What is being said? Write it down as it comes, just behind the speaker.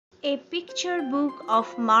A picture book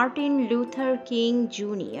of Martin Luther King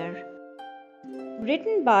Jr.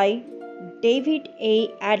 Written by David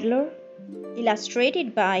A. Adler,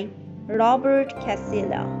 illustrated by Robert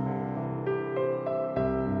Casella.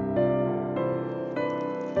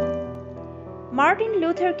 Martin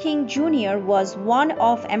Luther King Jr. was one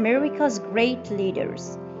of America's great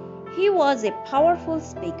leaders. He was a powerful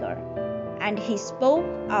speaker, and he spoke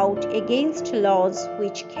out against laws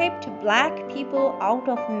which kept black people out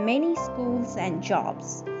of many schools and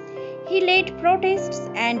jobs. He led protests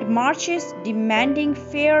and marches demanding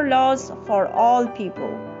fair laws for all people.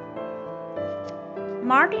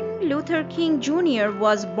 Martin Luther King Jr.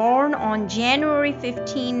 was born on January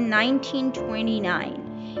 15,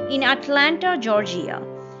 1929, in Atlanta, Georgia.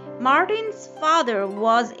 Martin's father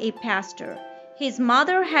was a pastor. His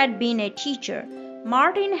mother had been a teacher.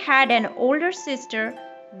 Martin had an older sister,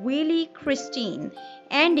 Willie Christine,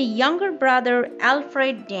 and a younger brother,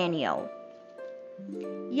 Alfred Daniel.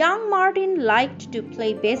 Young Martin liked to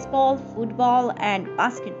play baseball, football, and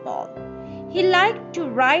basketball. He liked to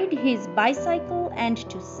ride his bicycle and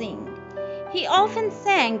to sing. He often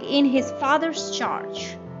sang in his father's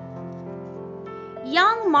church.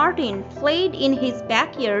 Young Martin played in his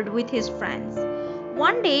backyard with his friends.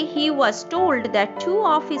 One day he was told that two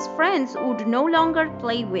of his friends would no longer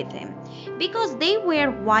play with him because they were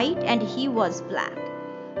white and he was black.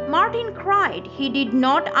 Martin cried. He did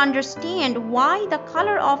not understand why the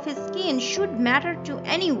color of his skin should matter to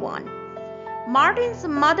anyone. Martin's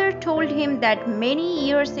mother told him that many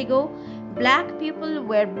years ago, black people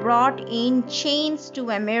were brought in chains to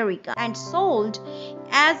America and sold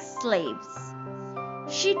as slaves.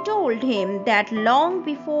 She told him that long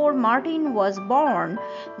before Martin was born,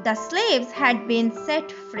 the slaves had been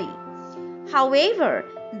set free. However,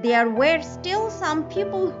 there were still some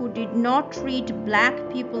people who did not treat black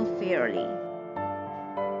people fairly.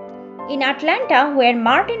 In Atlanta, where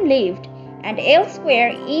Martin lived, and elsewhere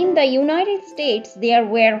in the United States, there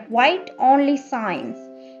were white-only signs.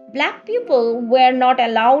 Black people were not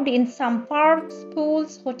allowed in some parks,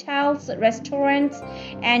 pools, hotels, restaurants,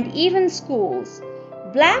 and even schools.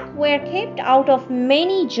 Black were kept out of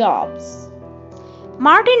many jobs.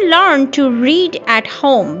 Martin learned to read at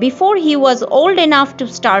home before he was old enough to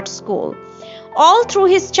start school. All through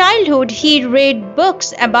his childhood, he read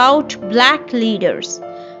books about black leaders.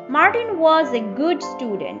 Martin was a good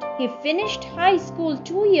student. He finished high school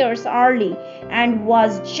 2 years early and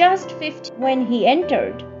was just 15 when he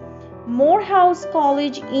entered Morehouse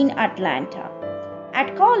College in Atlanta.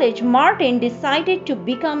 At college, Martin decided to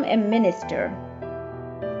become a minister.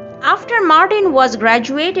 After Martin was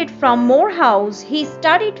graduated from Morehouse, he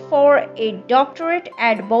studied for a doctorate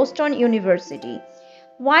at Boston University.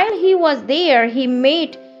 While he was there, he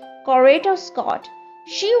met Coretta Scott.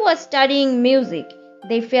 She was studying music.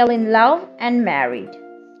 They fell in love and married.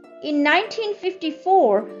 In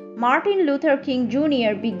 1954, Martin Luther King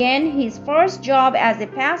Jr. began his first job as a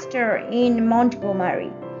pastor in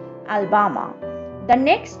Montgomery, Alabama. The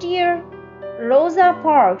next year, Rosa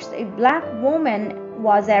Parks, a black woman,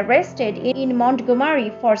 was arrested in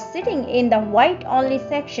Montgomery for sitting in the white-only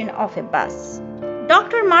section of a bus.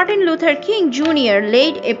 Dr. Martin Luther King Jr.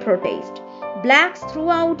 led a protest. Blacks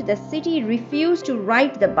throughout the city refused to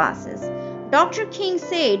ride the buses. Dr. King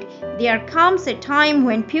said, "There comes a time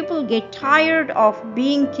when people get tired of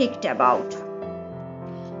being kicked about."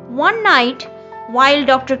 One night, while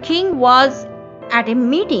Dr. King was at a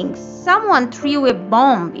meeting, someone threw a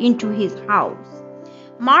bomb into his house.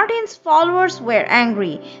 Martin's followers were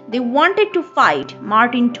angry. They wanted to fight.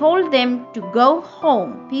 Martin told them to go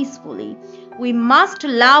home peacefully. "We must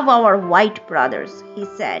love our white brothers," he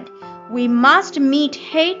said. "We must meet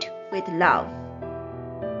hate with love."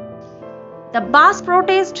 The bus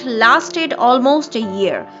protest lasted almost a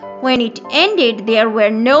year. When it ended, there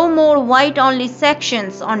were no more white-only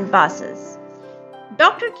sections on buses.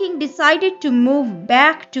 Dr. King decided to move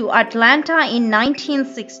back to Atlanta in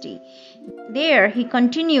 1960. There, he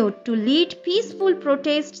continued to lead peaceful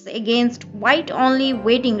protests against white-only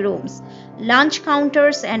waiting rooms, lunch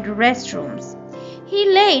counters, and restrooms. He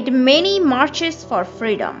led many marches for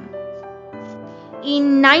freedom.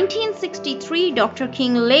 In 1963, Dr.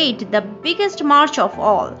 King led the biggest march of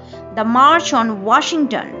all, the March on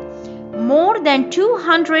Washington. More than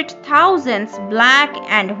 200,000 black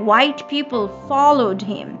and white people followed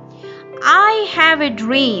him. "I have a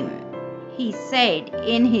dream," he said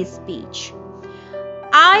in his speech.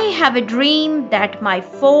 "I have a dream that my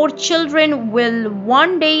 4 children will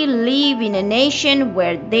one day live in a nation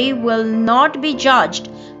where they will not be judged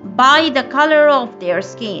by the color of their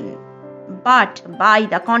skin, but by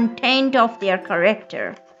the content of their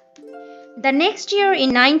character." The next year,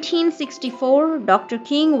 in 1964, Dr.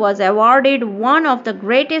 King was awarded one of the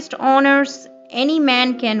greatest honors any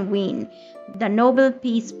man can win, the Nobel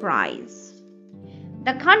Peace Prize.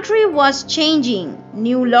 The country was changing.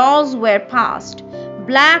 New laws were passed.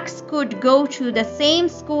 Blacks could go to the same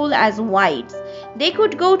school as whites. They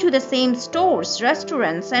could go to the same stores,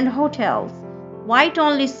 restaurants, and hotels.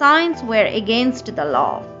 White-only signs were against the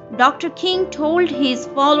law. Dr. King told his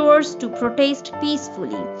followers to protest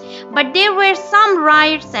peacefully, but there were some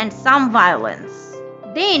riots and some violence.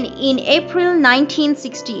 Then, in April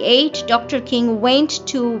 1968, Dr. King went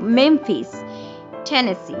to Memphis,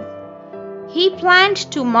 Tennessee. He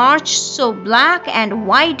planned to march so black and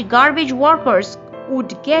white garbage workers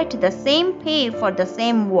would get the same pay for the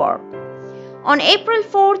same work. On April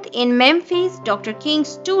 4th in Memphis, Dr. King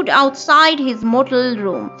stood outside his motel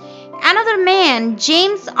room. Another man,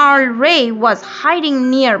 James Earl Ray, was hiding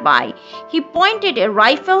nearby. He pointed a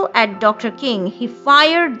rifle at Dr. King. He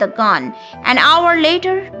fired the gun. An hour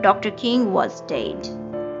later, Dr. King was dead.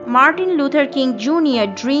 Martin Luther King Jr.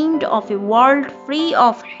 dreamed of a world free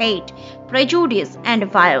of hate, prejudice,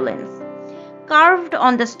 and violence. Carved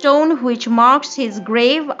on the stone which marks his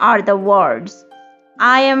grave are the words,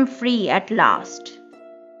 "I am free at last."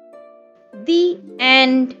 The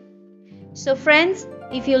end. So friends,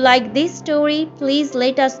 if you like this story, please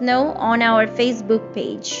let us know on our Facebook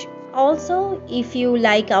page. Also, if you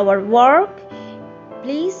like our work,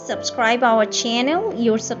 please subscribe our channel.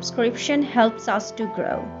 Your subscription helps us to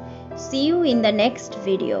grow. See you in the next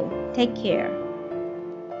video. Take care.